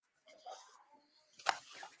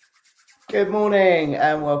Good morning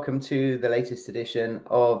and welcome to the latest edition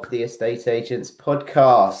of the Estate Agents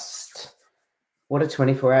podcast. What a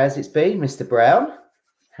 24 hours it's been, Mr. Brown.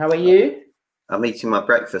 How are you? I'm eating my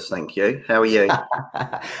breakfast, thank you. How are you?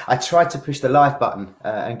 I tried to push the live button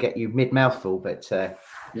and get you mid-mouthful, but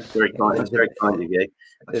That's very kind. That's very kind of you.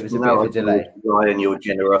 There was a bit of a delay. Rely on your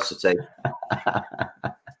generosity.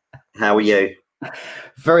 How are you?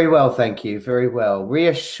 Very well, thank you. Very well.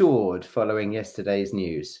 Reassured following yesterday's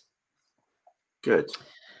news. Good.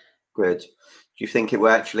 Do you think it will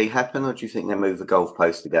actually happen, or do you think they move the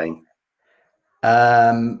goalpost again?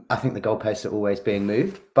 I think the goalposts are always being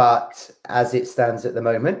moved, but as it stands at the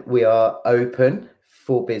moment, we are open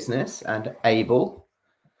for business and able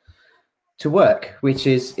to work, which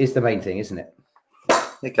is the main thing, isn't it?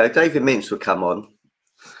 Okay, David Mintz will come on.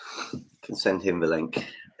 Can send him the link.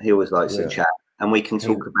 He always likes to chat, and we can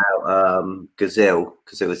talk about Gazelle,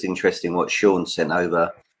 because it was interesting what Sean sent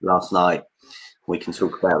over last night. We can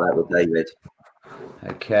talk about that with David.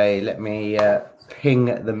 Okay, let me ping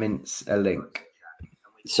the Mintz a link.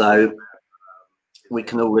 So we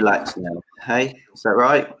can all relax now. Hey, is that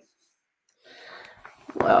right?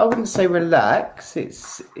 Well, I wouldn't say relax.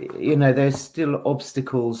 It's, there's still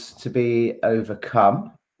obstacles to be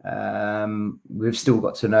overcome. We've still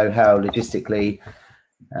got to know how logistically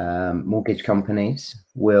mortgage companies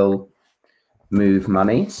will move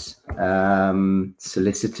monies,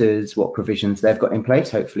 solicitors, what provisions they've got in place.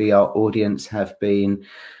 Hopefully our audience have been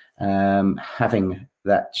having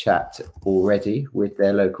that chat already with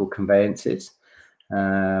their local conveyances.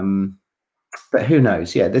 But who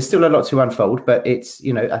knows? Yeah, there's still a lot to unfold, but it's,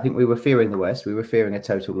 I think we were fearing the worst. We were fearing a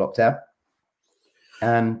total lockdown.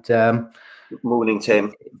 And Morning,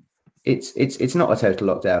 Tim. It's not a total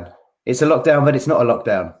lockdown. It's a lockdown, but it's not a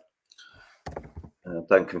lockdown.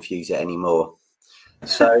 Don't confuse it anymore.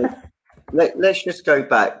 So let's just go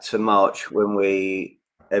back to March when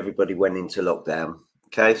everybody went into lockdown.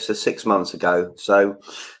 Okay, so 6 months ago. So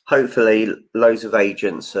hopefully loads of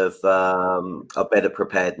agents are better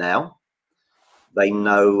prepared now. They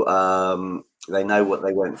know what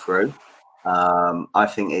they went through. I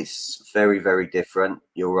think it's very, very different.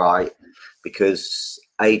 You're right, because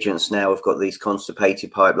agents now have got these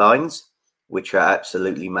constipated pipelines, which are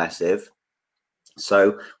absolutely massive.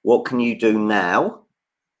 So what can you do now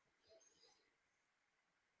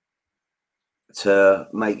to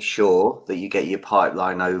make sure that you get your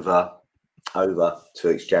pipeline over to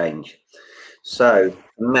exchange? So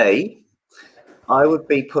for me, I would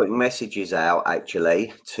be putting messages out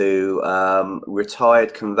actually to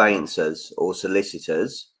retired conveyancers or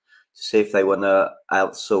solicitors to see if they want to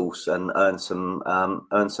outsource and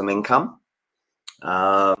earn some income,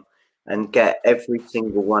 and get every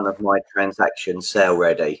single one of my transactions sale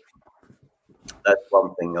ready. That's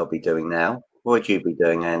one thing I'll be doing now. What would you be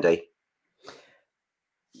doing, Andy?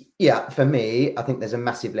 Yeah, for me, I think there's a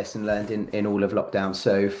massive lesson learned in all of lockdown.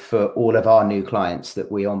 So for all of our new clients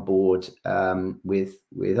that we onboard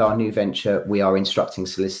with our new venture, we are instructing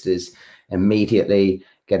solicitors immediately,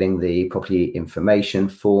 getting the property information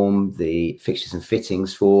form, the fixtures and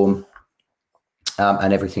fittings form,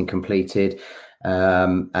 and everything completed,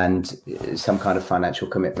 and some kind of financial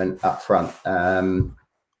commitment up front.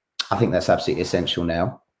 I think that's absolutely essential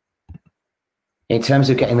now. In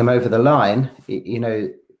terms of getting them over the line,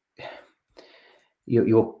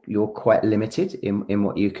 you're quite limited in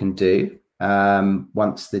what you can do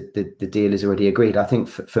once the deal is already agreed. I think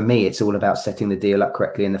for me, it's all about setting the deal up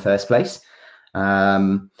correctly in the first place,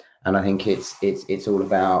 and I think it's all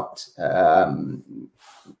about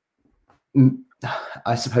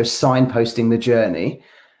I suppose signposting the journey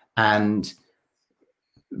and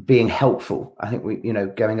being helpful. I think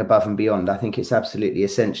going above and beyond. I think it's absolutely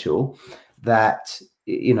essential that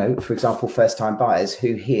for example, first-time buyers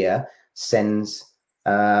who here sends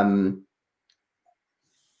an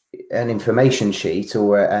information sheet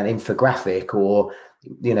or an infographic or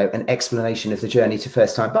an explanation of the journey to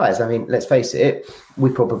first-time buyers. I mean, let's face it, we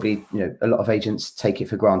probably a lot of agents take it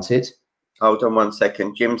for granted. Hold on 1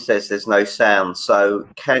 second. Jim says there's no sound, so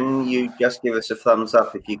can you just give us a thumbs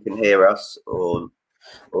up if you can hear us, or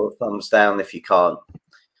a thumbs down if you can't?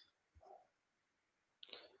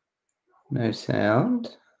 No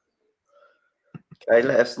sound. Okay,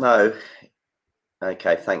 let us know.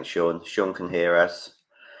 Okay, thanks, Sean. Sean can hear us.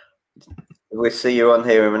 We'll see you on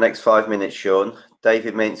here in the next 5 minutes, Sean.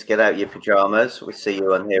 David Mintz, get out your pajamas. We'll see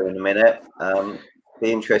you on here in a minute.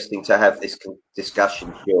 Be interesting to have this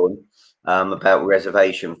discussion, Sean, about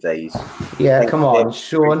reservation fees. Yeah, come on,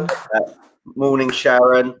 Sean. Morning,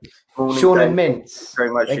 Sharon. Morning, Sean David. And Mintz.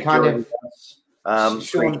 Very much for joining us.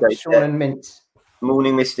 Sean and Mintz.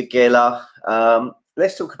 Morning, Mr. Giller.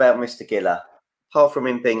 let's talk about Mr. Giller. Apart from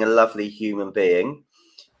him being a lovely human being,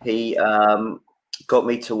 he got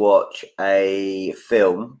me to watch a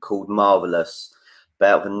film called Marvelous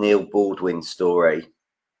about the Neil Baldwin story.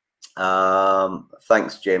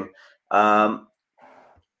 Thanks, Jim.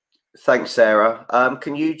 Thanks, Sarah.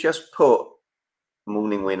 Can you just put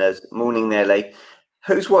morning winners, morning Nelly?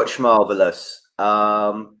 Who's watched Marvelous?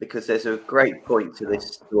 Because there's a great point to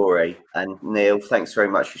this story. And Neil, thanks very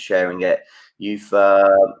much for sharing it. You've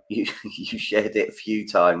you shared it a few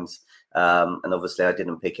times, and obviously I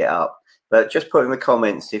didn't pick it up. But just put in the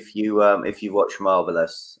comments if you watch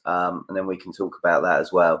Marvelous, and then we can talk about that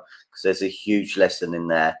as well, because there's a huge lesson in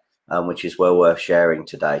there, which is well worth sharing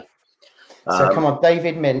today. So come on,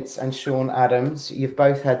 David Mintz and Sean Adams, you've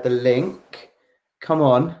both had the link. Come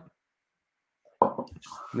on.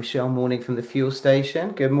 Michelle Morning from the fuel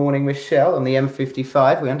station. Good morning, Michelle, on the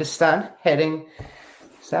M55. We understand. Heading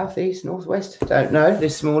southeast, northwest, don't know,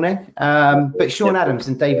 this morning. But Sean Adams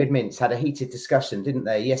and David Mintz had a heated discussion, didn't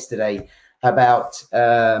they, yesterday about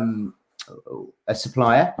a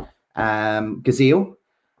supplier, Gazelle,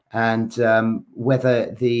 and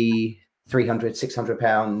whether the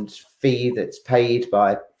 £300-600 fee that's paid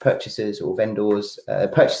by purchasers or vendors,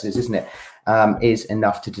 purchasers, isn't it, is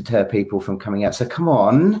enough to deter people from coming out. So come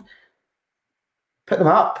on, put them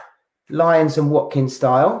up, Lyons and Watkins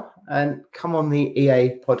style, and come on the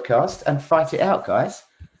EA podcast and fight it out, guys.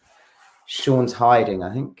 Sean's hiding,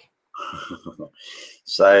 I think.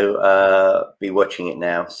 So be watching it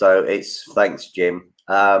now. So it's thanks, Jim.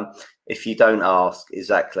 If you don't ask,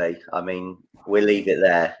 exactly. I mean, we'll leave it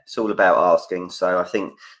there. It's all about asking. So I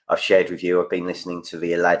think I've shared with you, I've been listening to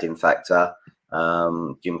the Aladdin Factor,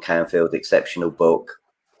 Jim Canfield, exceptional book.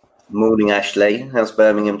 Morning, Ashley. How's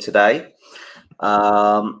Birmingham today?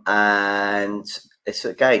 And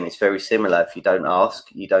it's very similar. If you don't ask,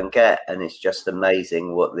 you don't get. And it's just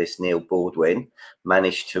amazing what this Neil Baldwin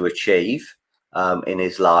managed to achieve in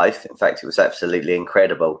his life. In fact, it was absolutely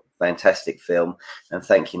incredible. Fantastic film. And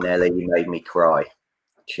thank you, Nelly. You made me cry.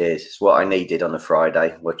 Cheers. It's what I needed on a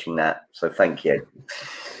Friday, watching that. So thank you.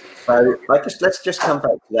 So let's just come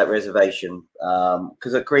back to that reservation.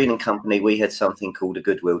 Because at Green and Company, we had something called a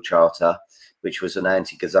Goodwill Charter, which was an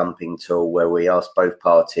anti-gazumping tool where we asked both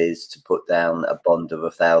parties to put down a bond of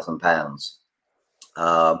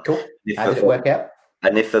 £1,000. Cool. How did it work out?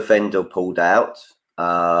 And if a vendor pulled out,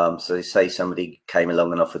 so say somebody came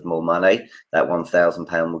along and offered more money, that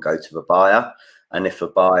 £1,000 will go to the buyer. And if a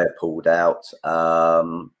buyer pulled out,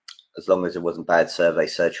 as long as it wasn't bad survey,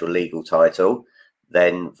 search or legal title,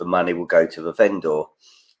 then the money will go to the vendor.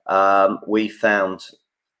 We found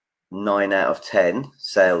 9 out of 10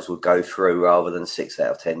 sales would go through rather than 6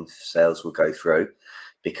 out of 10 sales would go through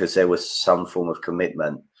because there was some form of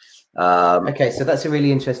commitment. Okay, so that's a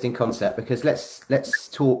really interesting concept because let's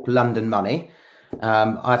talk London money.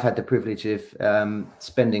 I've had the privilege of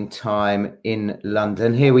spending time in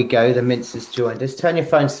London. Here we go. The Mintz has joined us. Turn your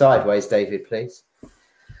phone sideways, David, please.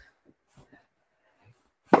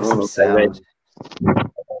 Some sound.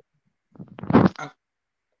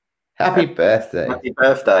 Happy birthday. Happy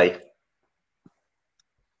birthday.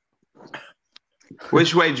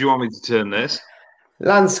 Which way do you want me to turn this?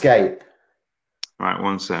 Landscape. Right,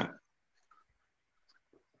 one sec.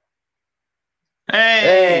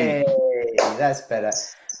 Hey! That's better.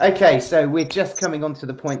 Okay, so we're just coming on to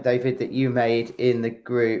the point, David, that you made in the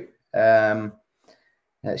group.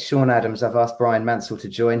 Sean Adams, I've asked Brian Mansell to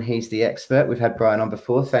join. He's the expert. We've had Brian on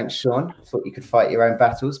before. Thanks, Sean. I thought you could fight your own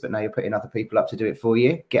battles, but now you're putting other people up to do it for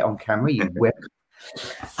you. Get on camera, you whip.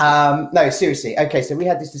 No, seriously. Okay, so we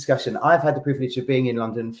had this discussion. I've had the privilege of being in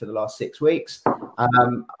London for the last 6 weeks.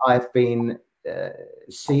 I've been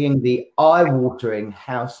seeing the eye-watering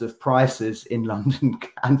house of prices in London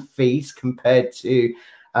and fees compared to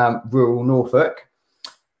rural Norfolk.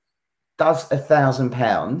 Does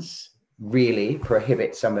 £1,000 really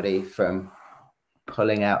prohibit somebody from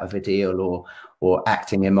pulling out of a deal or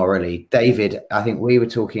acting immorally? David, I think we were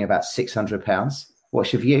talking about £600.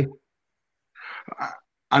 What's your view?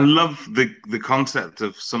 I love the concept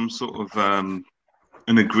of some sort of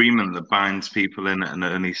an agreement that binds people in at an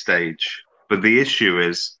early stage. But the issue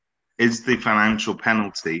is the financial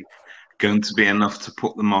penalty going to be enough to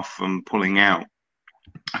put them off from pulling out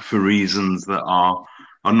for reasons that are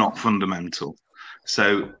not fundamental?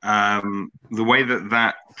 So the way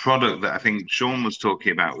that product that I think Sean was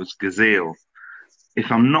talking about was Gazelle.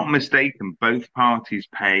 If I'm not mistaken, both parties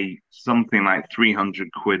pay something like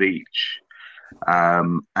 300 quid each.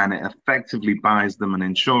 And it effectively buys them an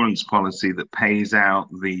insurance policy that pays out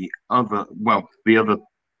the other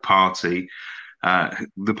party,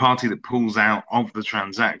 the party that pulls out of the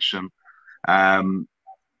transaction, They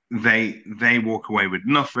walk away with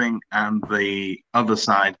nothing, and the other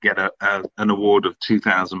side get an award of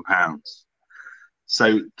 £2,000.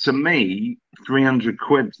 So to me, 300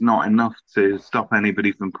 quid's not enough to stop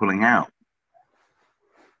anybody from pulling out.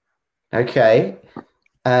 Okay.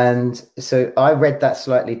 And so I read that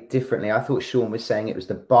slightly differently. I thought Sean was saying it was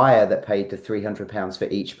the buyer that paid the £300 for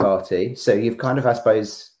each party. So you've kind of, I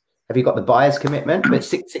suppose, have you got the buyer's commitment? But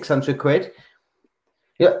 600 quid?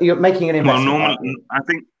 You're making an investment. Well, normally, I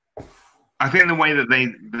think the way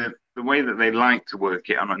that they like to work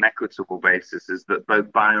it on an equitable basis is that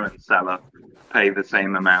both buyer and seller pay the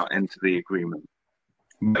same amount into the agreement.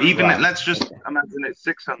 But even let's just imagine it's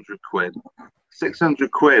 600 quid.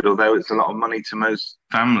 600 quid, although it's a lot of money to most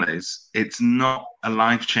families, it's not a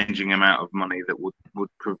life-changing amount of money that would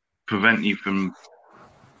prevent you from,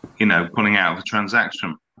 pulling out of a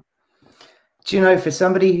transaction. Do you know, for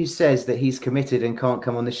somebody who says that he's committed and can't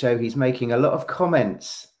come on the show, he's making a lot of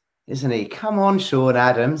comments, isn't he? Come on, Sean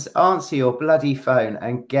Adams, answer your bloody phone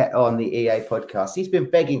and get on the EA podcast. He's been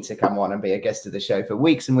begging to come on and be a guest of the show for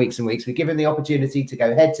weeks and weeks and weeks. We give him the opportunity to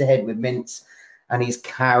go head-to-head with Mintz, and he's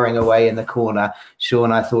cowering away in the corner.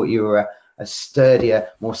 Sean, I thought you were a sturdier,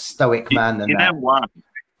 more stoic man than that.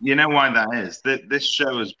 You know why that is? This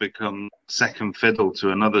show has become second fiddle to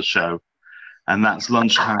another show, and that's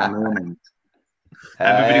Lunchtime Learning.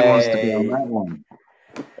 Everybody wants to be on that one.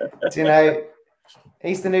 Do you know,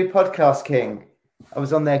 he's the new podcast king. I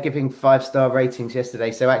was on there giving 5-star ratings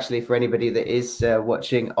yesterday. So actually, for anybody that is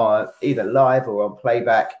watching on either live or on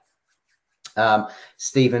playback,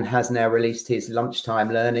 Stephen has now released his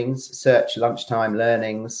Lunchtime Learnings. Search Lunchtime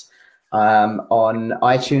Learnings on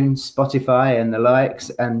iTunes, Spotify, and the likes,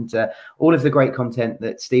 and all of the great content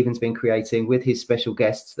that Stephen's been creating with his special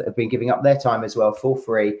guests that have been giving up their time as well for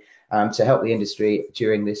free to help the industry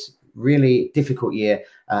during this really difficult year,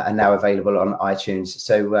 and now available on iTunes.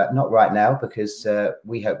 So not right now, because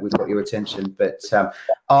we hope we've got your attention, but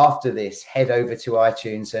after this, head over to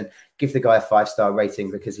iTunes and give the guy a 5-star rating,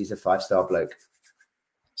 because he's a 5-star bloke.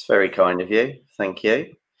 It's very kind of you. Thank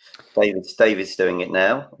you. David's doing it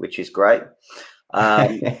now, which is great.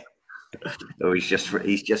 He's just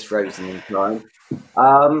frozen in time.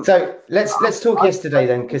 So let's talk yesterday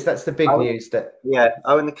then, because that's the big news.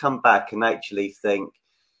 I want to come back and actually think,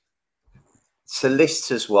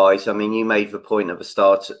 solicitors wise, I mean, you made the point of a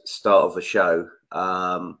start of a show.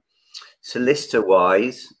 Solicitor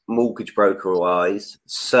wise, mortgage broker wise,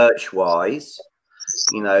 search wise,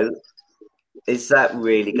 is that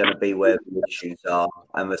really going to be where the issues are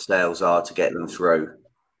and the sales are to get them through?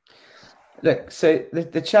 Look, so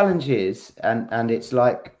the challenge is, and it's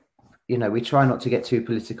like, we try not to get too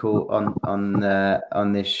political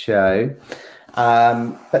on this show,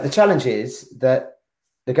 but the challenge is that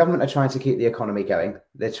the government are trying to keep the economy going.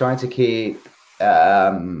 They're trying to keep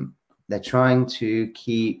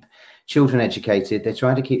children educated. They're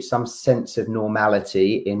trying to keep some sense of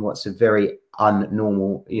normality in what's a very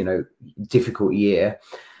unnormal, difficult year.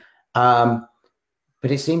 But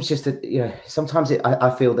it seems just that, sometimes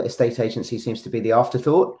I feel that estate agency seems to be the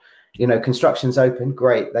afterthought. Construction's open,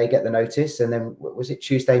 great. They get the notice. And then was it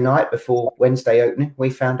Tuesday night before Wednesday opening?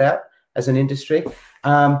 We found out as an industry.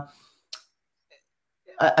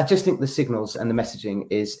 I just think the signals and the messaging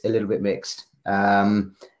is a little bit mixed.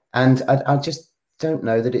 And I just don't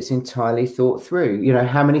know that it's entirely thought through.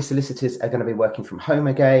 How many solicitors are going to be working from home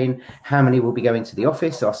again? How many will be going to the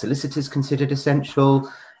office? Are solicitors considered essential?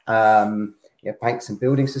 Banks and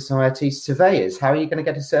building societies, surveyors. How are you going to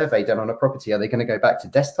get a survey done on a property? Are they going to go back to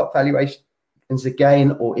desktop valuations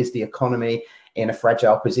again? Or is the economy in a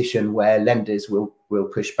fragile position where lenders will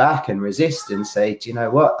push back and resist and say, do you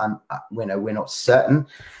know what? We're not certain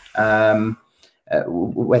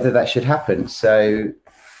whether that should happen. So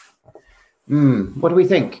what do we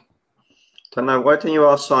think? Don't know. Why don't you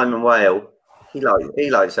ask Simon Whale?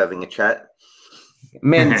 He likes having a chat.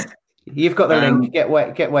 Mintz, you've got the link. Get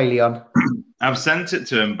Whaley on. I've sent it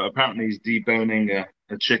to him, but apparently he's deboning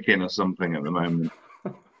a chicken or something at the moment.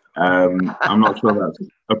 I'm not sure that's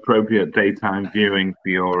appropriate daytime viewing for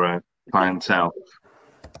your clientele.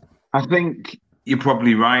 I think you're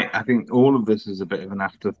probably right. I think all of this is a bit of an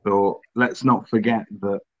afterthought. Let's not forget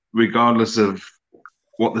that regardless of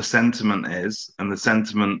what the sentiment is, and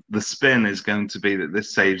the spin is going to be that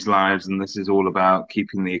this saves lives and this is all about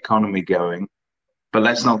keeping the economy going. But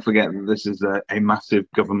let's not forget that this is a massive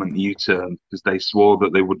government U-turn, because they swore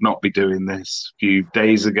that they would not be doing this a few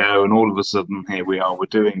days ago, and all of a sudden, here we are, we're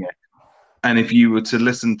doing it. And if you were to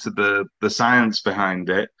listen to the science behind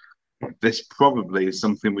it, this probably is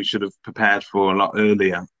something we should have prepared for a lot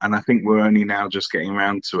earlier. And I think we're only now just getting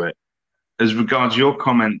around to it. as regards your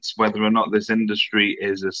comments, whether or not this industry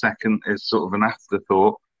is sort of an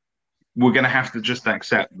afterthought, we're going to have to just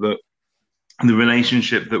accept that the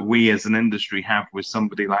relationship that we as an industry have with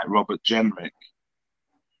somebody like Robert Jenrick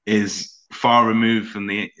is far removed from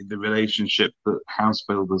the relationship that house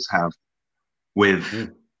builders have with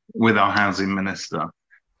our housing minister.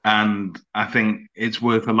 And I think it's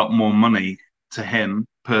worth a lot more money to him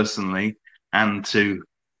personally and to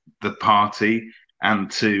the party and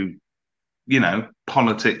to,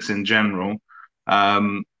 politics in general.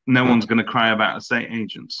 No one's going to cry about estate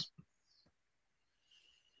agents.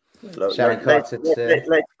 Look, let's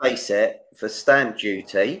face it, for stamp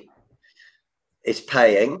duty, it's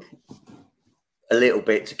paying a little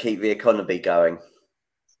bit to keep the economy going.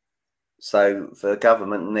 So the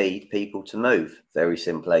government need people to move, very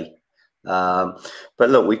simply. But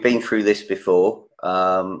look, we've been through this before.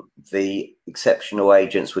 The exceptional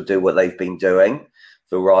agents would do what they've been doing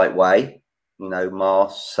the right way.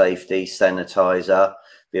 Mask, safety, sanitizer,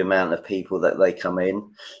 the amount of people that they come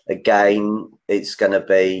in. Again, it's going to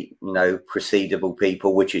be, proceedable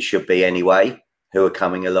people, which it should be anyway, who are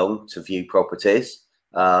coming along to view properties,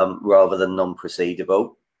 rather than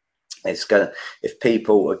non-proceedable. If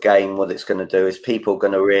people, again, what it's going to do is people are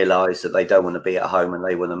going to realise that they don't want to be at home and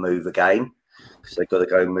they want to move again, because they've got to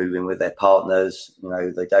go moving with their partners.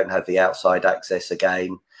 They don't have the outside access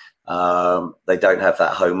again. They don't have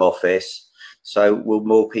that home office. So will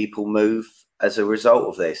more people move as a result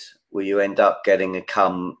of this? Will you end up getting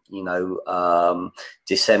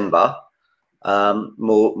December,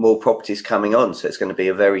 more properties coming on? So it's going to be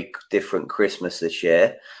a very different Christmas this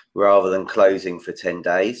year, rather than closing for 10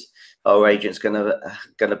 days. Our agent's going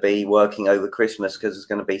to be working over Christmas because there's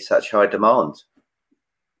going to be such high demand.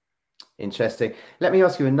 Interesting. Let me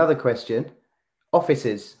ask you another question.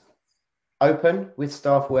 Offices open with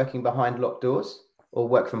staff working behind locked doors, or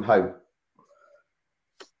work from home?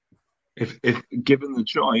 If given the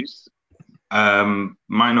choice,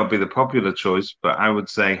 might not be the popular choice, but I would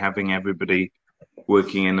say having everybody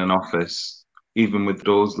working in an office, even with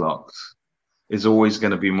doors locked, is always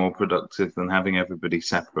going to be more productive than having everybody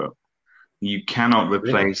separate. You cannot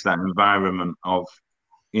replace that environment of,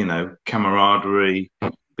 camaraderie,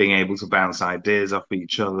 being able to bounce ideas off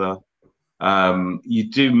each other. You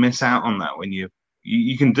do miss out on that when you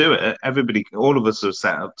can do it. Everybody, all of us are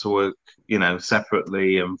set up to work,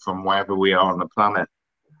 separately and from wherever we are on the planet.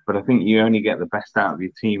 But I think you only get the best out of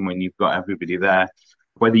your team when you've got everybody there.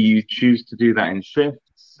 Whether you choose to do that in shifts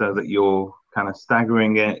so that you're kind of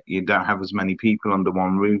staggering it, you don't have as many people under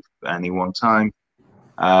one roof at any one time.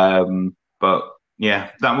 But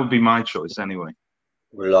yeah, that would be my choice anyway.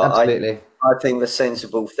 Well, absolutely. I think the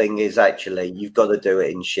sensible thing is actually you've got to do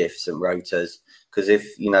it in shifts and rotas, because if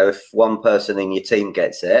one person in your team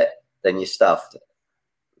gets it, then you're stuffed.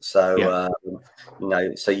 So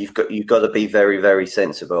so you've got to be very, very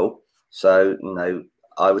sensible. So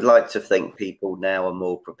I would like to think people now are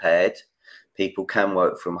more prepared. People can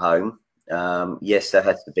work from home. Yes, there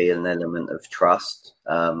has to be an element of trust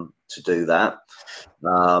to do that,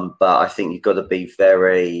 but I think you've got to be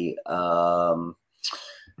very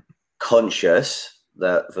conscious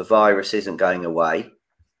that the virus isn't going away.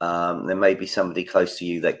 There may be somebody close to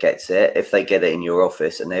you that gets it. If they get it in your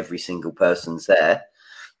office and every single person's there,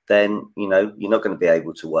 then you're not going to be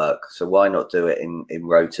able to work. So why not do it in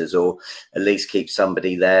rotas, or at least keep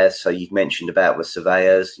somebody there? So you've mentioned about the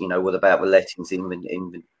surveyors. What about the lettings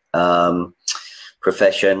in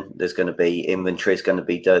profession? There's going to be inventories going to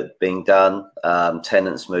be being done,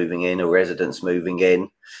 tenants moving in or residents moving in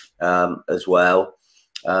as well.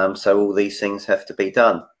 So all these things have to be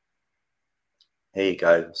done. Here you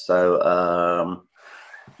go. So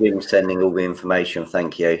Jim's sending all the information.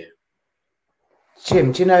 Thank you.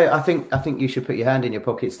 Jim, do you know, I think you should put your hand in your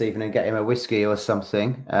pocket, Stephen, and get him a whiskey or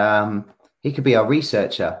something. He could be our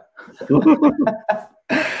researcher.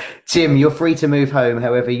 Jim, you're free to move home.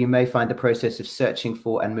 However, you may find the process of searching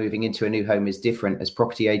for and moving into a new home is different, as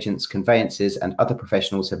property agents, conveyancers, and other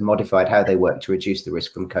professionals have modified how they work to reduce the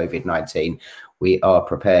risk from COVID-19. We are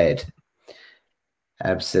prepared.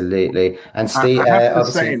 Absolutely. And Steve, I have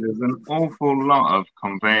to say, there's an awful lot of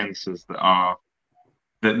conveyancers that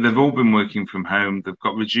they've all been working from home. They've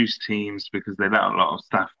got reduced teams because they let a lot of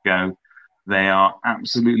staff go. They are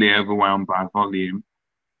absolutely overwhelmed by volume.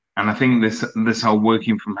 And I think this whole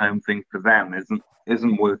working from home thing for them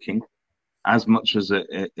isn't working as much as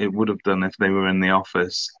it would have done if they were in the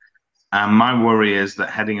office. And my worry is that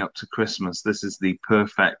heading up to Christmas, this is the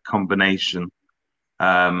perfect combination.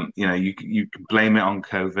 You can blame it on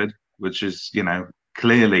COVID, which is,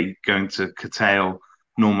 clearly going to curtail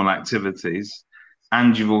normal activities.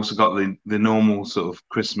 And you've also got the normal sort of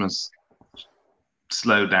Christmas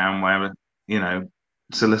slow down where,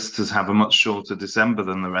 solicitors have a much shorter December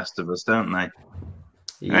than the rest of us, don't they?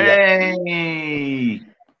 Yeah. Hey!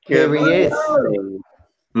 Here he is.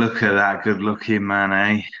 Look at that good-looking man,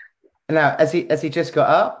 eh? Now, has he just got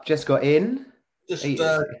up? Just got in?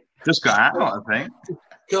 Just got out, I think.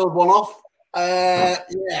 Killed one off.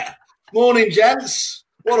 Yeah. Morning, gents.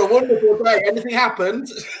 What a wonderful day. Anything happened?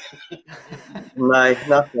 No,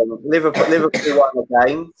 nothing. Liverpool won the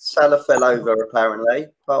game. Salah fell over, apparently.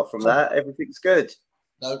 Apart from that, everything's good.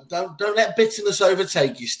 No, don't let bitterness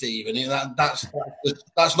overtake you, Stephen. That's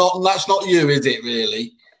not you, is it?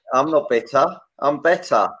 Really? I'm not bitter. I'm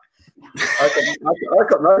better. I've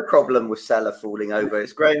got no problem with Salah falling over.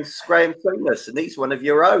 It's Graham Souness, and he's one of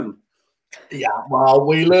your own. Yeah, well,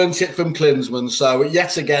 we learnt it from Klinsmann. So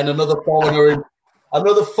yet again, another foreigner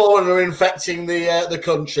infecting the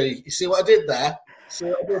country. You see what I did there?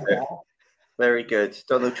 Very good.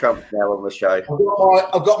 Donald Trump's now on the show.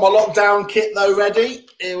 I've got my lockdown kit though ready.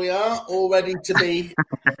 Here we are, all ready to be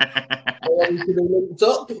linked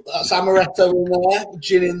up. That's amaretto in there,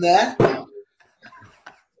 gin in there.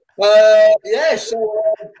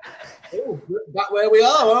 Back where we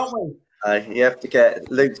are, aren't we? You have to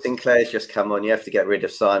get Luke Sinclair's just come on. You have to get rid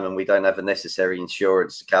of Simon. We don't have the necessary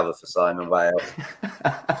insurance to cover for Simon Wales.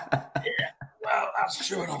 Well, that's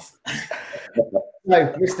true enough.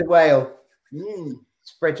 No, Mr. Whale.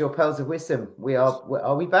 Spread your pearls of wisdom.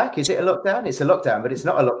 Are we back? Is it a lockdown? It's a lockdown, but it's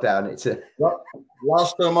not a lockdown. It's a.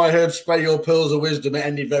 Last time I heard "spread your pearls of wisdom," it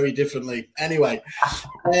ended very differently. Anyway,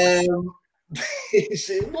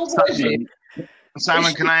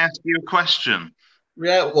 Simon, can I ask you a question?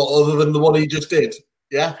 Yeah, well, other than the one he just did.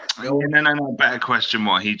 Yeah. No. Better question.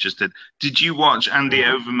 What he just did. Did you watch Andy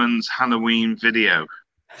Overman's Halloween video?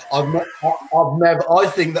 I've never. I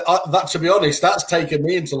think that to be honest, that's taken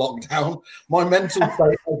me into lockdown. My mental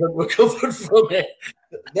state hasn't recovered from it.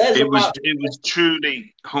 It was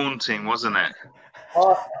truly haunting, wasn't it?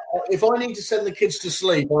 If I need to send the kids to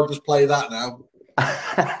sleep, I'll just play that now.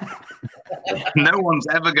 No one's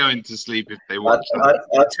ever going to sleep if they watch that.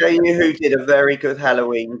 I'll tell you who did a very good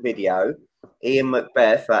Halloween video. Ian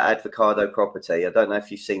Macbeth at Advocado Property. I don't know if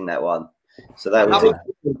you've seen that one. So that was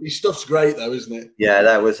his stuff's great though, isn't it? Yeah,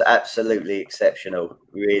 that was absolutely exceptional.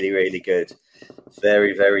 Really, really good.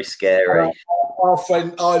 Very, very scary.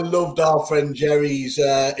 I loved our friend Jerry's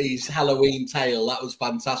his Halloween tale. That was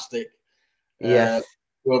fantastic. Yeah.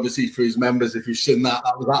 Obviously for his members, if you've seen that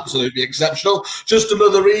was absolutely exceptional. Just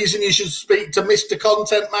another reason you should speak to Mr.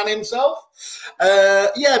 Content Man himself.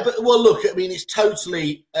 But look, I mean, it's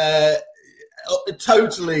totally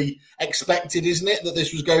expected, isn't it, that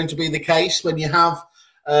this was going to be the case when you have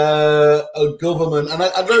a government, and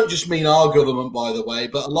I don't just mean our government, by the way,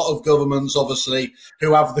 but a lot of governments, obviously,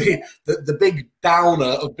 who have the big downer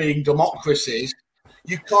of being democracies.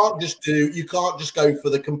 You can't just go for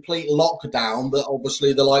the complete lockdown that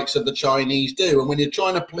obviously the likes of the Chinese do. And when you're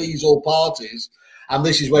trying to please all parties, and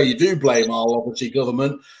this is where you do blame our obviously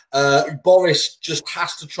government, Boris just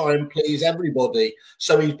has to try and please everybody.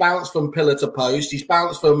 So he's bounced from pillar to post. He's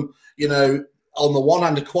bounced from, on the one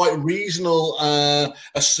hand, a quite reasonable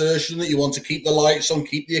assertion that you want to keep the lights on,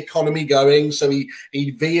 keep the economy going. So he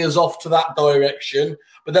veers off to that direction.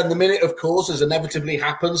 But then the minute, of course, as inevitably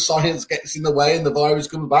happens, science gets in the way and the virus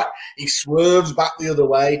comes back, he swerves back the other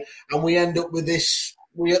way, and we end up with this.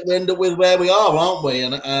 We end up with where we are, aren't we?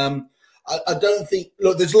 And I don't think.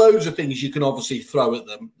 Look, there's loads of things you can obviously throw at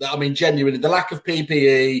them. I mean, genuinely, the lack of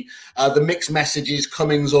PPE, the mixed messages,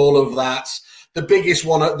 Cummings, all of that. The biggest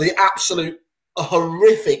one, the absolute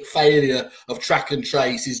horrific failure of track and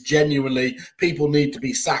trace is genuinely people need to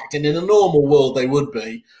be sacked, and in a normal world they would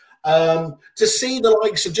be. To see the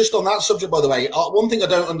likes of, just on that subject, by the way, one thing I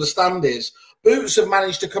don't understand is Boots have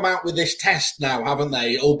managed to come out with this test now, haven't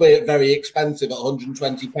they? Albeit very expensive at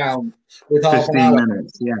 £120 with half an hour. 15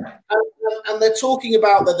 minutes, yeah. And they're talking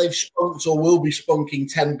about that they've spunked or will be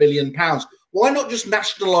spunking £10 billion. Why not just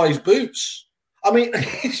nationalise Boots? I mean,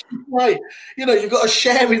 right, you've got a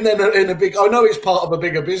share in a big. I know it's part of a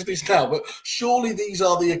bigger business now, but surely these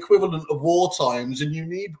are the equivalent of war times, and you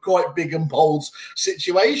need quite big and bold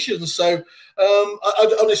situations. So,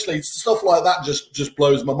 I honestly, stuff like that just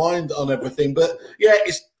blows my mind on everything. But yeah,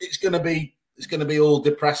 it's going to be all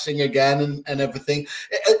depressing again and everything.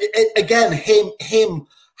 Again, him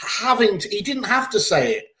having to. He didn't have to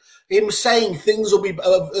say it. Him saying things will be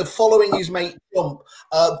following his mate Trump,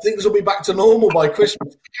 things will be back to normal by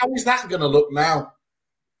Christmas. How is that going to look now?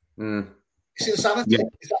 It's insanity. Yeah.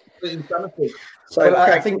 It's absolute insanity. So,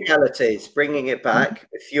 practicalities, bringing it back.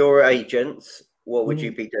 If you're agents, what would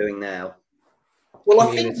you be doing now? Well,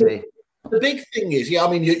 I think The big thing is, I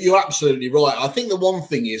mean, you're absolutely right. I think the one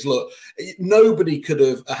thing is, look, nobody could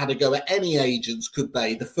have had a go at any agents, could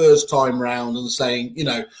they, the first time round and saying,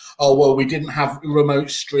 oh, well, we didn't have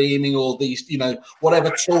remote streaming or these,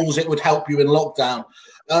 whatever tools it would help you in lockdown.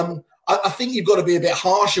 I think you've got to be a bit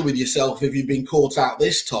harsher with yourself if you've been caught out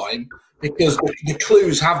this time, because the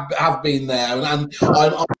clues have been there. And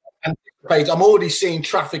I'm already seeing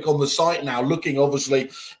traffic on the site now,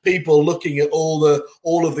 people looking at all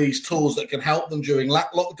of these tools that can help them during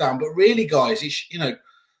lockdown. But really, guys, it's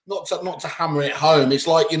not to hammer it home. It's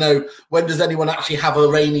like, when does anyone actually have a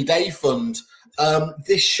rainy day fund?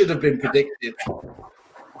 This should have been predicted.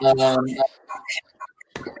 And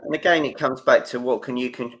again, it comes back to what can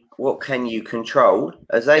you control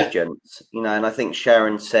as agents? And I think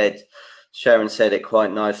Sharon said it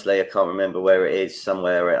quite nicely. I can't remember where it is,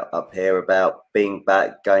 somewhere up here, about going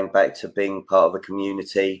back to being part of a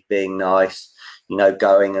community, being nice,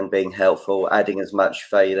 going and being helpful, adding as much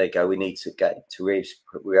value. They go, we need to get to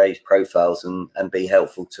raise profiles and be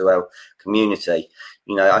helpful to our community.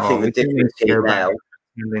 I think the difference here now.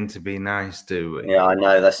 To be nice, do we? Yeah, I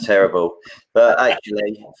know, that's terrible. But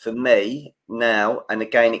actually, for me now, and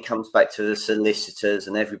again, it comes back to the solicitors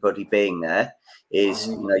and everybody being there,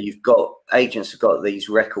 is, agents have got these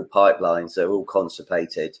record pipelines that are all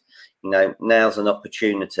constipated. Now's an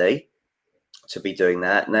opportunity to be doing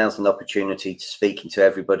that. Now's an opportunity to speaking to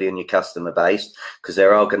everybody in your customer base, because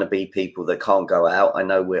there are going to be people that can't go out. I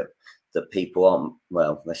know that people aren't,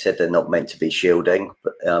 well, they said they're not meant to be shielding,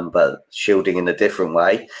 but shielding in a different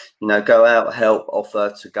way. Go out, help,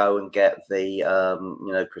 offer to go and get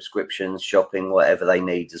the, prescriptions, shopping, whatever they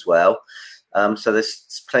need as well. So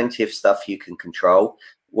there's plenty of stuff you can control.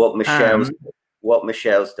 What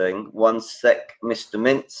Michelle's doing. One sec, Mr.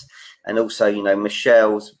 Mintz. And also,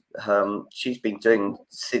 Michelle's, she's been doing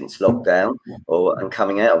since lockdown and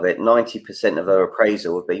coming out of it, 90% of her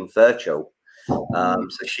appraisal have been virtual.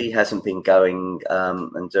 So she hasn't been going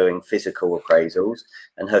and doing physical appraisals,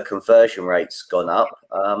 and her conversion rate's gone up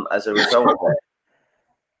as a result of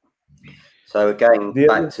it. So again,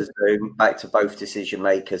 back to Zoom, back to both decision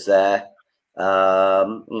makers there.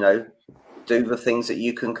 Do the things that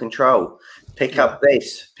you can control. Pick up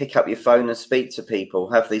your phone and speak to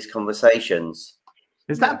people, have these conversations.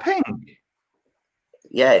 Is that pink?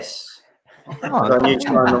 Yes. So a new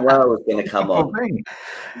time in the world was going to come on.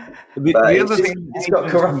 The other thing, it's got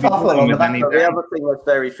kerfuffle on the back. The other thing that's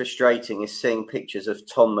very frustrating is seeing pictures of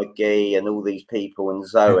Tom McGee and all these people and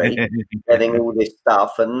Zoe getting all this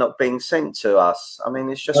stuff and not being sent to us. I mean,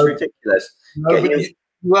 it's just ridiculous.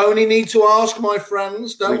 You only need to ask, my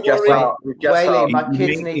friends. Don't worry. My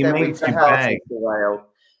kids need their winter house.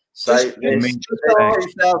 So there's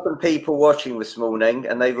 2,000 people watching this morning,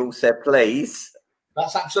 and they've all said, please.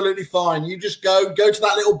 That's absolutely fine. You just go to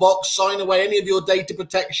that little box, sign away any of your data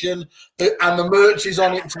protection, and the merch is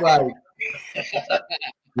on its way.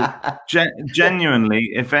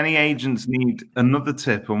 Genuinely, if any agents need another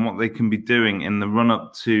tip on what they can be doing in the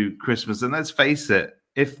run-up to Christmas, and let's face it,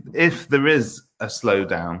 if there is a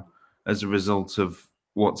slowdown as a result of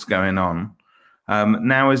what's going on,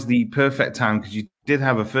 now is the perfect time, because you did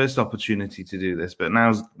have a first opportunity to do this, but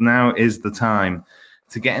now is the time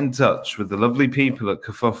to get in touch with the lovely people at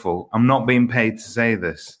Kerfuffle. I'm not being paid to say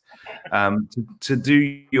this. To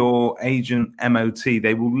do your agent MOT,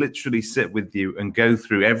 they will literally sit with you and go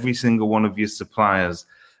through every single one of your suppliers,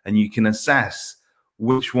 and you can assess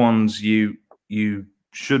which ones you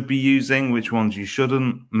should be using, which ones you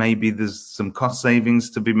shouldn't. Maybe there's some cost savings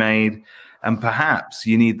to be made, and perhaps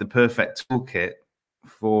you need the perfect toolkit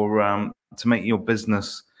for to make your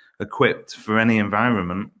business equipped for any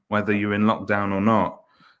environment, whether you're in lockdown or not.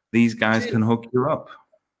 These guys can hook you up.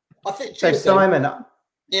 I think so. Simon,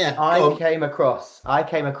 I came across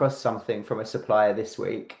something from a supplier this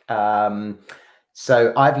week.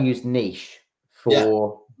 So I've used Niche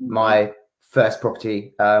for my first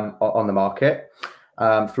property on the market.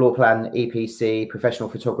 Floor plan, EPC, professional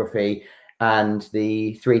photography, and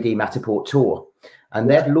the 3D Matterport tour. And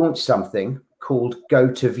they've launched something called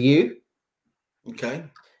Go to View. Okay.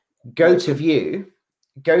 Go to View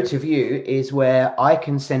is where I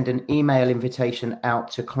can send an email invitation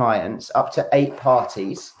out to clients, up to 8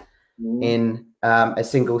 parties in a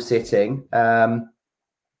single sitting. And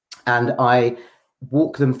I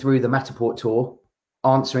walk them through the Matterport tour,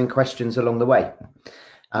 answering questions along the way,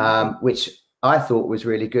 which I thought was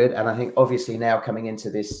really good. And I think obviously now coming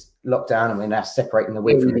into this lockdown, and we're now separating the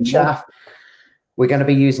wheat from the chaff, we're going to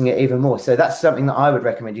be using it even more. So that's something that I would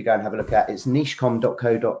recommend you go and have a look at. It's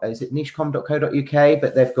nichecom.co.uk,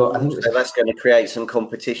 but they've got, I think so that's going to create some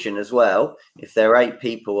competition as well. If there are 8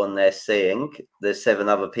 people on there seeing, there's 7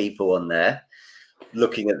 other people on there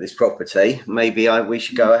looking at this property, maybe we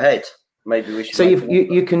should go ahead. Maybe we should. So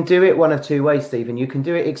you can do it one of 2 ways, Stephen. You can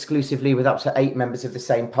do it exclusively with up to 8 members of the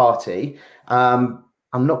same party. I'm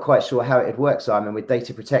not quite sure how it'd work, Simon, with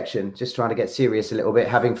data protection, just trying to get serious a little bit,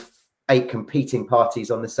 having 8 competing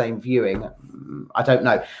parties on the same viewing. I don't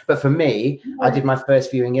know. But for me, I did my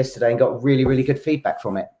first viewing yesterday and got really, really good feedback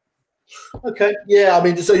from it. Okay. Yeah. I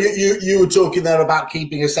mean, so you were talking there about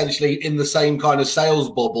keeping essentially in the same kind of sales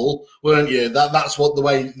bubble, weren't you? That's what the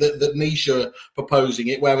way that Niche are proposing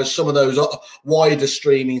it, whereas some of those wider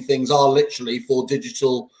streaming things are literally for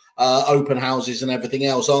digital open houses and everything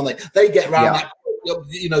else, aren't they? They get around that.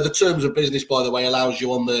 You know, the terms of business, by the way, allows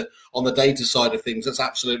you on the data side of things. That's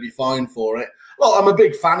absolutely fine for it. Well, I'm a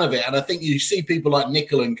big fan of it, and I think you see people like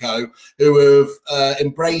Nickel and Co. who have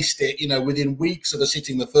embraced it. You know, within weeks of us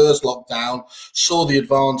hitting the first lockdown, saw the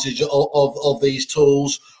advantage of these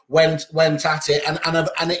tools, went at it, and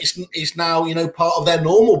it's now, you know, part of their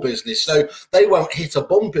normal business. So they won't hit a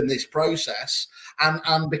bump in this process,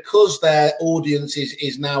 and because their audience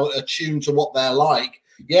is now attuned to what they're like.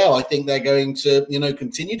 Yeah, I think they're going to, you know,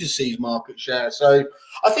 continue to seize market share. So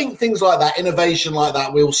I think things like that, innovation like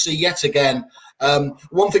that, we'll see yet again.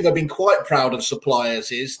 One thing I've been quite proud of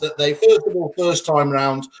suppliers is that they, first time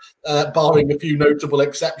round, barring a few notable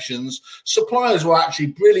exceptions, suppliers were actually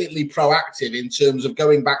brilliantly proactive in terms of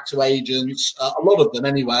going back to agents, a lot of them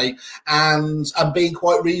anyway, and being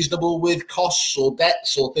quite reasonable with costs or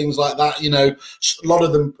debts or things like that. You know, a lot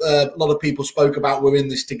of people spoke about we're in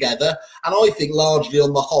this together, and I think largely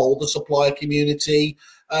on the whole, the supplier community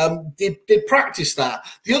did practice that.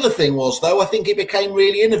 The other thing was, though, I think it became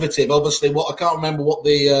really innovative. Obviously, I can't remember what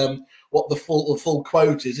the full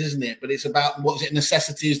quote is, isn't it? But it's about, what is it?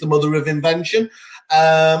 Necessity is the mother of invention,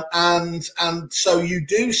 and so you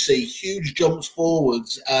do see huge jumps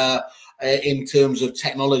forwards in terms of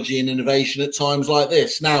technology and innovation at times like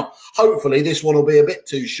this. Now, hopefully, this one will be a bit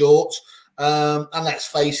too short, and let's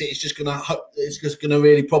face it, it's just going to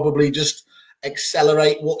really probably just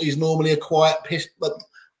accelerate what is normally a quiet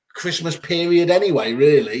Christmas period anyway,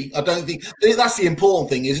 really. I don't think that's the important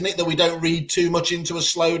thing, isn't it? That we don't read too much into a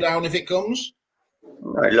slowdown if it comes.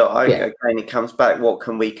 No, look, again, it comes back. What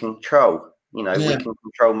can we control? You know, we can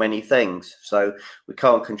control many things. So we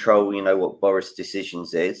can't control, you know, what Boris'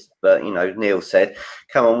 decisions is. But, you know, Neil said,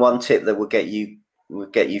 come on, one tip that will get you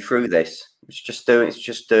through this. It's just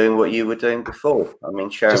doing what you were doing before. I mean,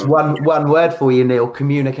 Sharon, just one word for you, Neil: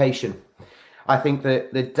 communication. I think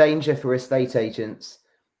that the danger for estate agents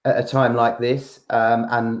at a time like this,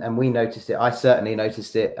 and we noticed it. I certainly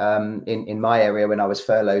noticed it in my area when I was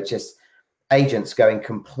furloughed. Just agents going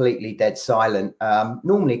completely dead silent.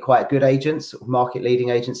 Normally quite good agents, market leading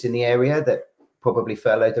agents in the area that probably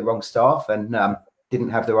furloughed the wrong staff and didn't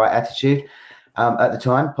have the right attitude at the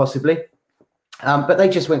time, possibly. But they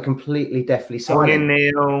just went completely deathly silent.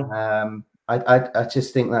 Neil. I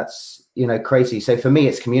just think that's, you know, crazy. So for me,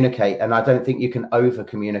 it's communicate, and I don't think you can over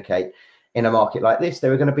communicate in a market like this.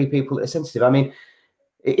 There are going to be people that are sensitive. I mean,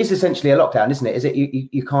 it is essentially a lockdown, isn't it? Is it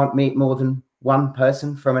you can't meet more than one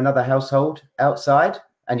person from another household outside,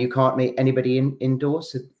 and you can't meet anybody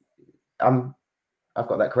indoors? I've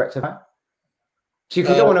got that correct, have I? So you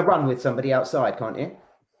can go on a run with somebody outside, can't you?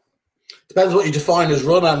 Depends what you define as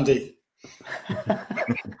run, Andy.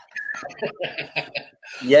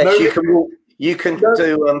 Yes, no, you can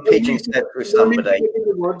do pigeon step through somebody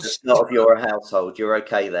that's not of your household. You're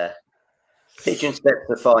okay there. Pigeon steps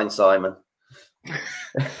are fine, Simon.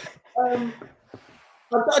 I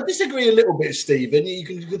disagree a little bit, Stephen. You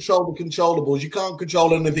can control the controllables. You can't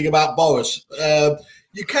control anything about Boris.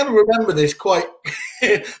 You can remember this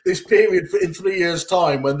this period in 3 years'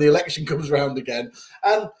 time when the election comes around again.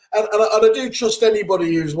 And I do trust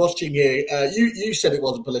anybody who's watching here. You said it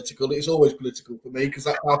wasn't political. It's always political for me because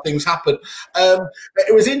that's how things happen.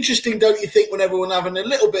 It was interesting, don't you think, when everyone having a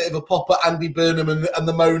little bit of a pop at Andy Burnham and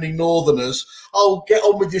the moaning Northerners? Oh, get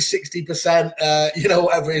on with your 60%, you know,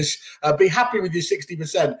 whatever it is. Be happy with your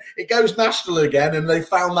 60%. It goes national again, and they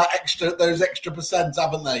found those extra percent,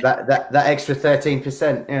 haven't they? That extra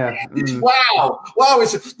 13%, yeah. Wow!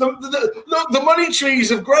 It's look, the money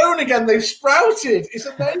trees have grown again. They've sprouted. It's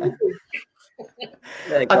amazing.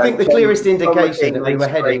 I think the clearest indication that we were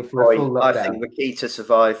heading for a full lockdown. I think the key to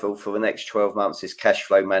survival for the next 12 months is cash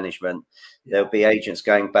flow management. There'll be agents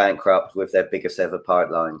going bankrupt with their biggest ever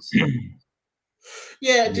pipelines.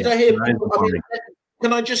 Yeah, did I hear?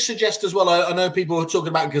 Can I just suggest as well, I know people are talking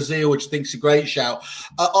about Gazelle, which I think is a great shout.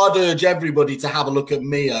 I'd urge everybody to have a look at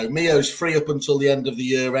Mio. Mio's free up until the end of the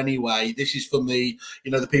year anyway. This is from the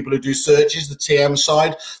people who do searches, the TM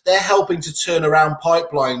side. They're helping to turn around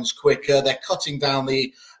pipelines quicker. They're cutting down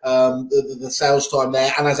the sales time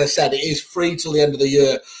there. And as I said, it is free till the end of the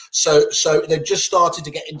year. So they've just started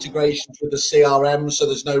to get integrations with the CRM, so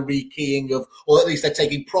there's no rekeying of, or at least they're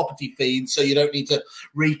taking property feeds, so you don't need to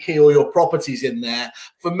rekey all your properties in there.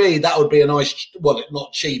 For me, that would be a nice, well,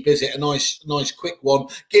 not cheap, is it? A nice quick one.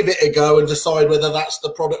 Give it a go and decide whether that's the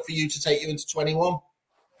product for you to take you into 21.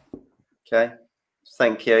 Okay,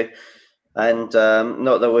 thank you. And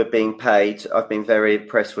not that we're being paid, I've been very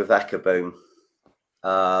impressed with Ackerboom.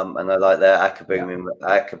 And I like their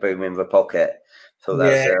Ackerboom in the pocket. So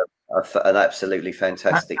that's an absolutely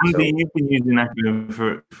fantastic tool. You've been using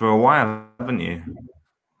Ackerboom for a while, haven't you?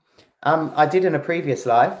 I did in a previous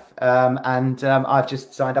life, and I've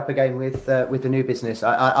just signed up again with the new business.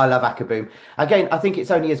 I love Ackerboom. Again, I think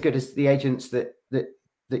it's only as good as the agents that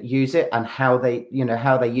use it and how they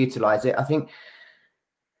utilize it. I think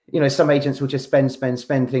some agents will just spend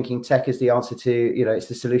thinking tech is the answer to, it's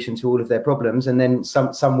the solution to all of their problems. And then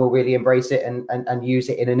some will really embrace it and use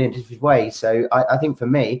it in an innovative way. So I think for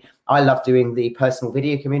me, I love doing the personal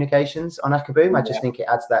video communications on Ackerboom. I just think it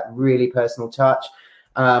adds that really personal touch.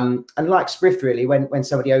 And like Sprift, really, when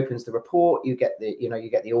somebody opens the report, you get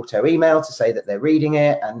the auto email to say that they're reading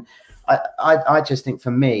it. And I just think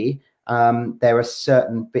for me, there are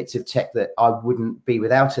certain bits of tech that I wouldn't be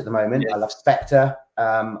without at the moment. I love Spectre.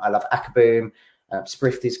 I love Ackerboom.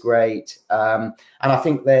 Sprift is great. And I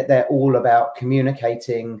think they're all about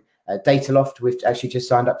communicating. Dataloft, we've actually just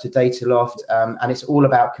signed up to Dataloft. And it's all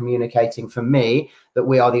about communicating for me that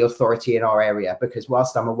we are the authority in our area, because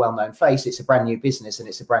whilst I'm a well-known face, it's a brand new business and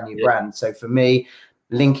it's a brand new brand. So for me,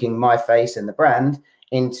 linking my face and the brand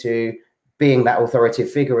into being that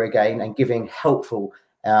authoritative figure again and giving helpful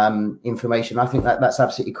information, I think that's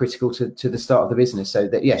absolutely critical to the start of the business. So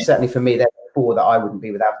that, certainly for me, there are four that I wouldn't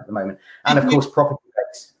be without at the moment. And of course, property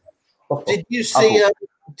rates.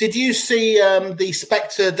 Did you see the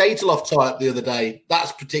Spectre Dataloft tie-up the other day?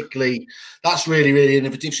 That's really, really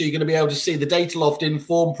innovative. So you're going to be able to see the Dataloft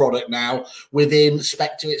Inform product now within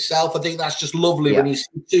Spectre itself. I think that's just lovely when you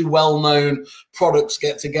see two well-known products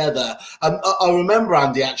get together. I remember,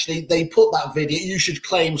 Andy, actually, they put that video. You should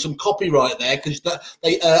claim some copyright there, because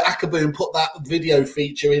Ackerboom put that video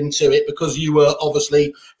feature into it because you were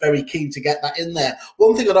obviously very keen to get that in there.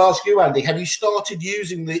 One thing I'd ask you, Andy, have you started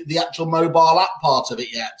using the actual mobile app part of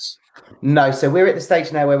it yet? No, so we're at the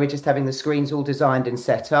stage now where we're just having the screens all designed and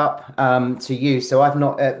set up to use. So I've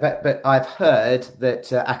not, but I've heard that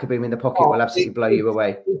Ackerboom in the pocket will absolutely blow you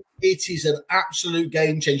away. It is an absolute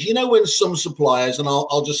game changer. When some suppliers, and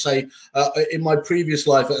I'll just say, in my previous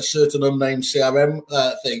life at a certain unnamed CRM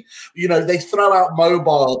thing, they throw out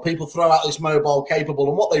mobile. People throw out this mobile capable,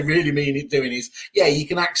 and what they really mean doing is, you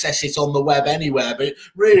can access it on the web anywhere, but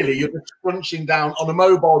really you're just scrunching down on a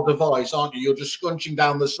mobile device, aren't you? You're just scrunching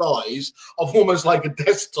down the size of almost like a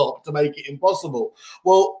desktop to make it impossible.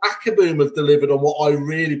 Well, Ackerboom have delivered on what I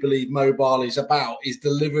really believe mobile is about, is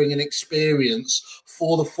delivering an experience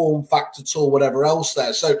for the form factor tool, whatever else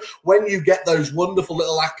there. So when you get those wonderful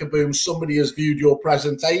little Ackerboom, somebody has viewed your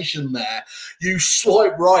presentation there, you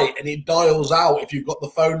swipe right and it dials out, if you've got the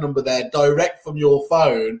phone number there, direct from your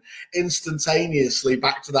phone instantaneously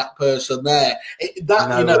back to that person there.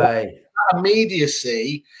 That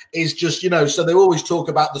immediacy is just, so they always talk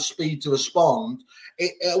about the speed to respond.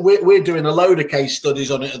 We're doing a load of case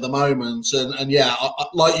studies on it at the moment, and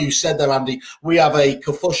like you said there, Andy, we have a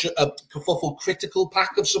kerfuffle critical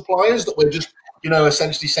pack of suppliers that we're just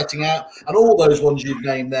essentially setting out, and all those ones you've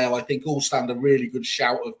named there, I think, all stand a really good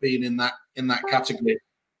shout of being in that category.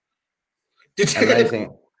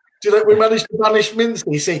 Amazing. We managed to banish Mintz?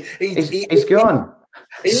 You see, he's gone.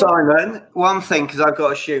 Simon, one thing, because I've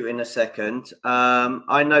got to shoot in a second.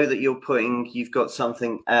 I know that you've got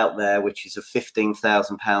something out there which is a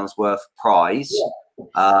 £15,000 worth prize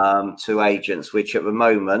to agents, which at the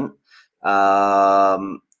moment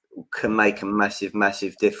can make a massive,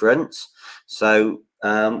 massive difference. So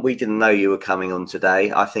we didn't know you were coming on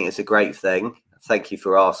today. I think it's a great thing. Thank you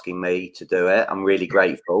for asking me to do it. I'm really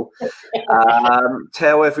grateful.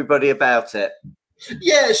 Tell everybody about it.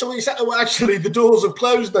 Yeah, so actually the doors have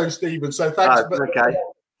closed though, Stephen. So thanks. Okay.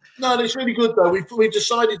 No, it's really good though. We've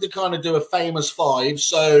decided to kind of do a famous five.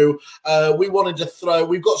 So we wanted to throw.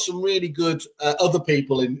 We've got some really good other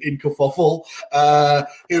people in Kerfuffle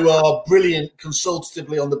who are brilliant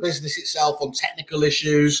consultatively on the business itself, on technical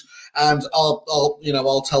issues, and I'll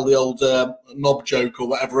tell the old knob joke or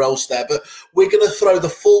whatever else there. But we're going to throw the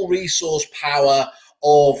full resource power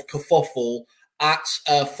of Kerfuffle at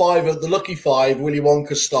the Lucky Five, Willy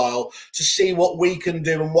Wonka style, to see what we can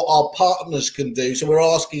do and what our partners can do. So we're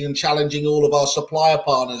asking and challenging all of our supplier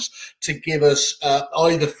partners to give us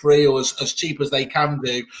either free or as cheap as they can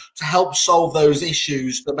do to help solve those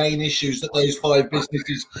issues, the main issues that those 5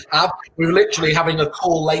 businesses have. We're literally having a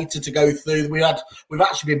call later to go through. We've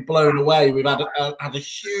actually been blown away. We've had a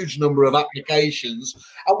huge number of applications,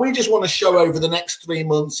 and we just want to show over the next 3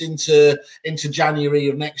 months into January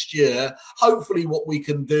of next year, hopefully what we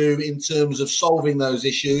can do in terms of solving those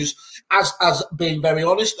issues, as being very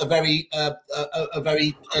honest, a very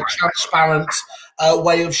transparent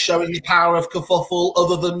way of showing the power of Kerfuffle,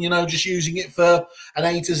 other than just using it for an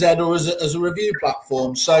A to Z or as a review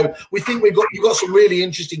platform. So we think you've got some really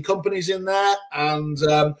interesting companies in there, and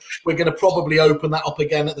we're going to probably open that up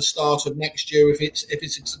again at the start of next year if it's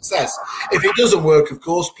a success. If it doesn't work, of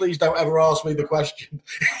course, please don't ever ask me the question.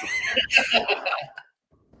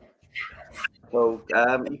 Well,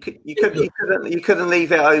 you couldn't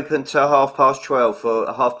leave it open to 12:30 or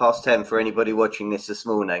 10:30 for anybody watching this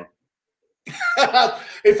morning.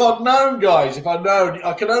 If I'd known, guys,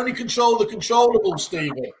 I can only control the controllable,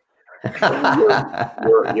 Stephen.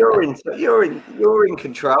 You're in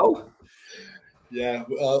control. Yeah,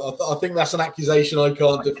 I think that's an accusation I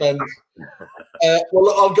can't defend.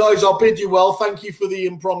 Well, guys, I'll bid you well. Thank you for the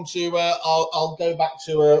impromptu. I'll go back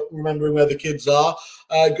to remembering where the kids are.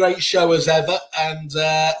 Great show as ever, and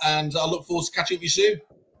I look forward to catching up with you soon.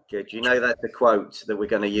 Good. You know that's the quote that we're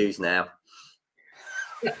going to use now.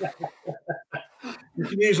 You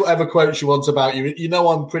can use whatever quotes you want about you. You know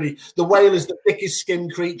I'm pretty. The whale is the thickest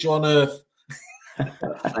skinned creature on earth.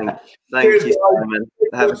 Thank you, Simon.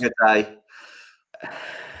 Have a good day.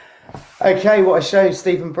 Okay, what a show,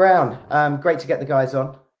 Stephen Brown. Great to get the guys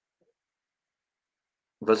on.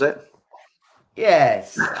 Was it?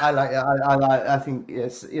 Yes, I think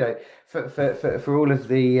yes. For all of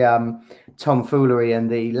the tomfoolery and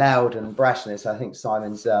the loud and brashness, I think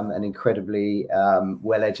Simon's an incredibly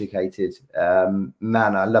well-educated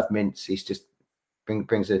man. I love Mintz. He's just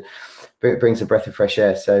brings a breath of fresh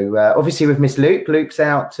air. So obviously we've missed Luke. Luke's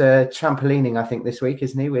out trampolining, I think, this week,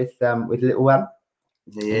 isn't he? With little one.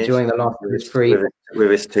 Enjoying the last of his free with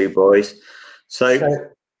his 2 boys. So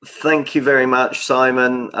thank you very much,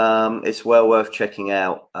 Simon. It's well worth checking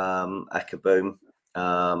out Akaboom.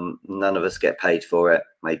 None of us get paid for it.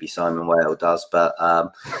 Maybe Simon Whale does, but I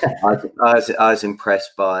was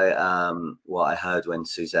impressed by what I heard when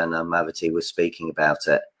Susanna Mavity was speaking about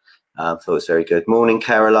it. Thought it was very good. Morning,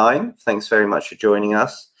 Caroline. Thanks very much for joining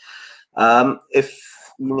us. If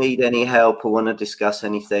you need any help or want to discuss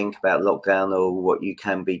anything about lockdown or what you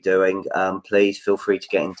can be doing, please feel free to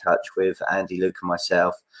get in touch with Andy, Luke, and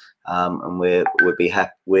myself, and we'll be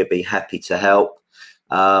happy to help.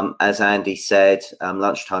 As Andy said,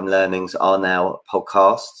 Lunchtime Learnings are now a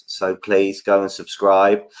podcast, so please go and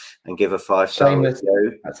subscribe and give a 5-star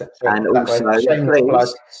review. And also,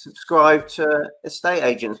 please subscribe to Estate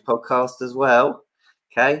Agents Podcast as well,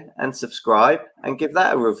 okay? And subscribe and give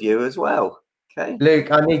that a review as well. Okay.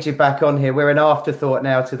 Luke, I need you back on here. We're an afterthought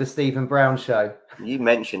now to the Stephen Brown show. You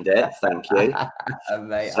mentioned it. Thank you.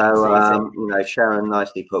 Mate, so, Sharon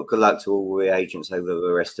nicely put, good luck to all the agents over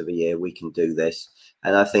the rest of the year. We can do this.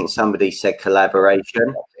 And I think somebody said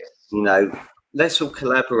collaboration. Let's all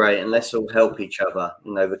collaborate and let's all help each other.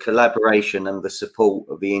 The collaboration and the support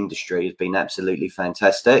of the industry has been absolutely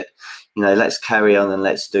fantastic. Let's carry on and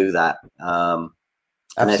let's do that.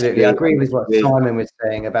 Absolutely. I agree with what Simon was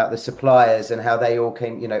saying about the suppliers and how they all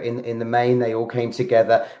came, in the main, they all came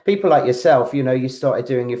together. People like yourself, you started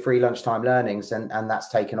doing your free lunchtime learnings and that's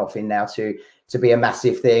taken off in now to be a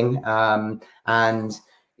massive thing. And,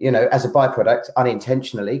 as a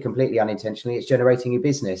byproduct, completely unintentionally, it's generating your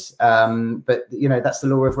business. But, that's the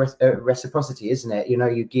law of reciprocity, isn't it?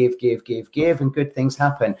 You give, and good things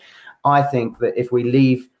happen. I think that if we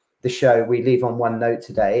leave the show, we leave on one note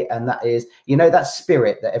today, and that is, that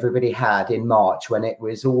spirit that everybody had in March when it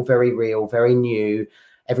was all very real, very new.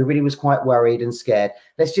 Everybody was quite worried and scared.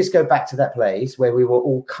 Let's just go back to that place where we were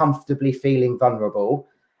all comfortably feeling vulnerable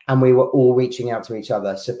and we were all reaching out to each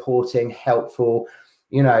other, supporting, helpful,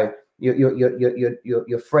 your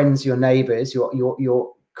friends, your neighbors,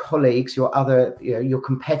 your colleagues, your other, your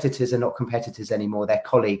competitors are not competitors anymore. They're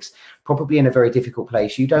colleagues, probably in a very difficult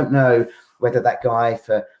place. You don't know whether that guy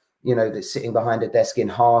for that's sitting behind a desk in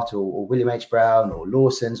Hart or William H. Brown or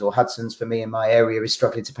Lawson's or Hudson's for me in my area is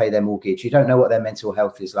struggling to pay their mortgage. You don't know what their mental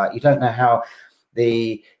health is like. You don't know how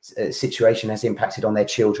the situation has impacted on their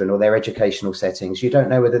children or their educational settings. You don't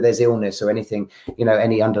know whether there's illness or anything,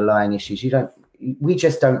 any underlying issues. We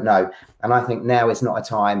just don't know. And I think now is not a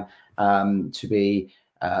time to be,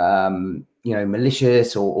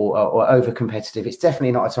 malicious or over competitive. It's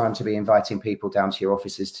definitely not a time to be inviting people down to your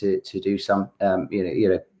offices to do some,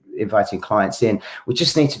 inviting clients in. We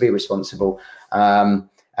just need to be responsible.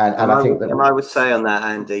 And I think that, and I would say on that,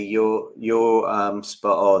 Andy, you're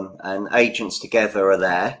spot on. And Agents Together are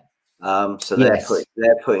there, so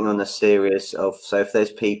they're putting on a series of. So if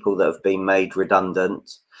there's people that have been made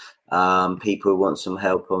redundant, people who want some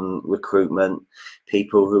help on recruitment,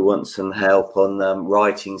 people who want some help on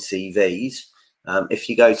writing CVs. If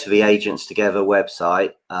you go to the Agents Together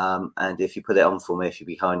website, and if you put it on for me, if you'd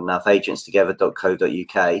be kind enough,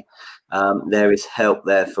 agentstogether.co.uk, there is help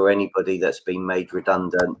there for anybody that's been made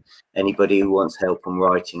redundant, anybody who wants help on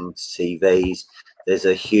writing CVs. There's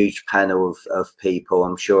a huge panel of people.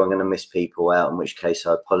 I'm sure I'm going to miss people out, in which case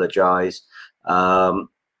I apologise.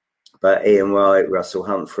 But Ian Wright, Russell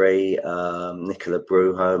Humphrey, Nicola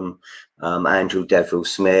Bruham, Andrew Deville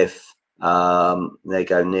Smith, there you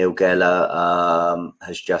go, Neil Geller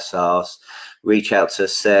has just asked. Reach out to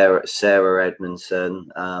Sarah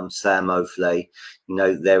Edmondson, Sam Oafley.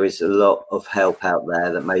 There is a lot of help out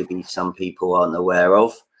there that maybe some people aren't aware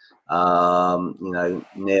of.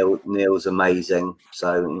 Neil's amazing.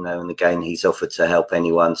 So, and again, he's offered to help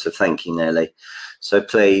anyone. So thank you, Nelly. So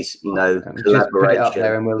please, collaboration. Just put it up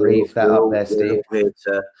there and we'll leave that up there, Steve.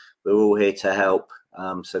 We're all here to help.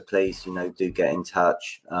 So please, do get in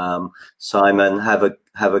touch. Simon, have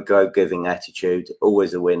a go-giving attitude.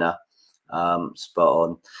 Always a winner. Spot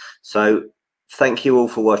on. So thank you all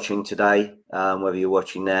for watching today. Whether you're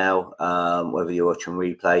watching now, whether you're watching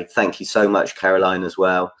replay, thank you so much, Caroline, as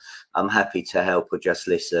well. I'm happy to help or just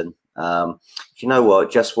listen. Do you know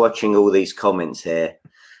what? Just watching all these comments here,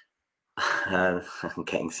 I'm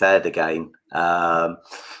getting sad again. But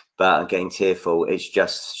I'm getting tearful. It's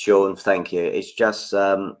just, Sean, thank you. It's just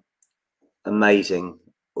amazing.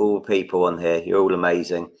 All the people on here, you're all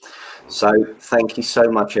amazing. So thank you so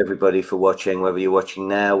much, everybody, for watching, whether you're watching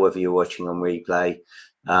now, whether you're watching on replay.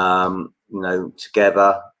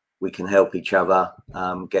 Together we can help each other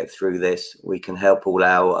get through this. We can help all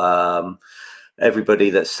our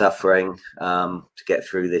everybody that's suffering to get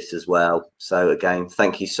through this as well. So again,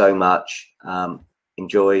 thank you so much.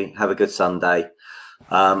 Enjoy. Have a good Sunday.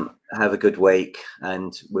 Have a good week,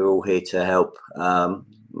 and we're all here to help.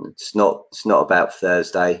 It's not about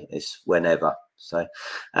Thursday, it's whenever. So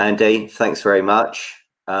Andy, thanks very much.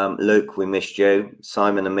 Luke, we missed you.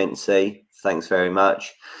 Simon and Mintzy, thanks very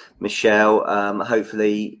much. Michelle,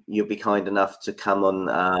 hopefully you'll be kind enough to come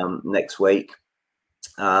on next week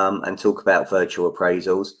and talk about virtual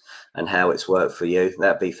appraisals and how it's worked for you.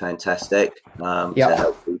 That'd be fantastic to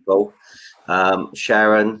help people.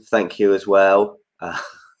 Sharon, thank you as well.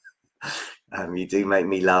 You do make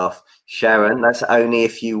me laugh. Sharon, that's only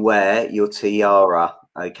if you wear your tiara,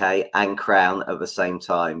 okay, and crown at the same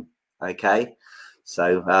time, okay?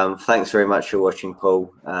 So thanks very much for watching,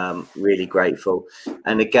 Paul. Really grateful.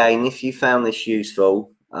 And again, if you found this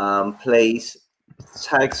useful, please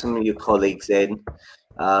tag some of your colleagues in.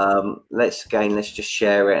 Let's just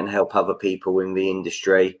share it and help other people in the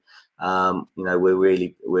industry. We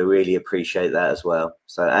really appreciate that as well.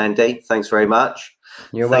 So Andy, thanks very much.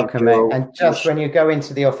 You're welcome, mate. And just when you go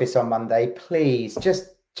into the office on Monday, please just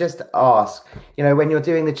ask, when you're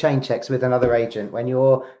doing the chain checks with another agent, when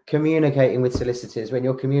you're communicating with solicitors,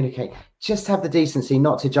 just have the decency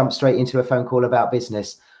not to jump straight into a phone call about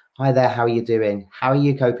business. Hi there, how are you doing? How are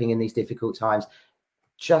you coping in these difficult times?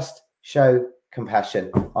 Just show compassion.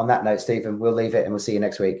 On that note, Stephen, we'll leave it and we'll see you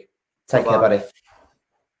next week. Take care, buddy.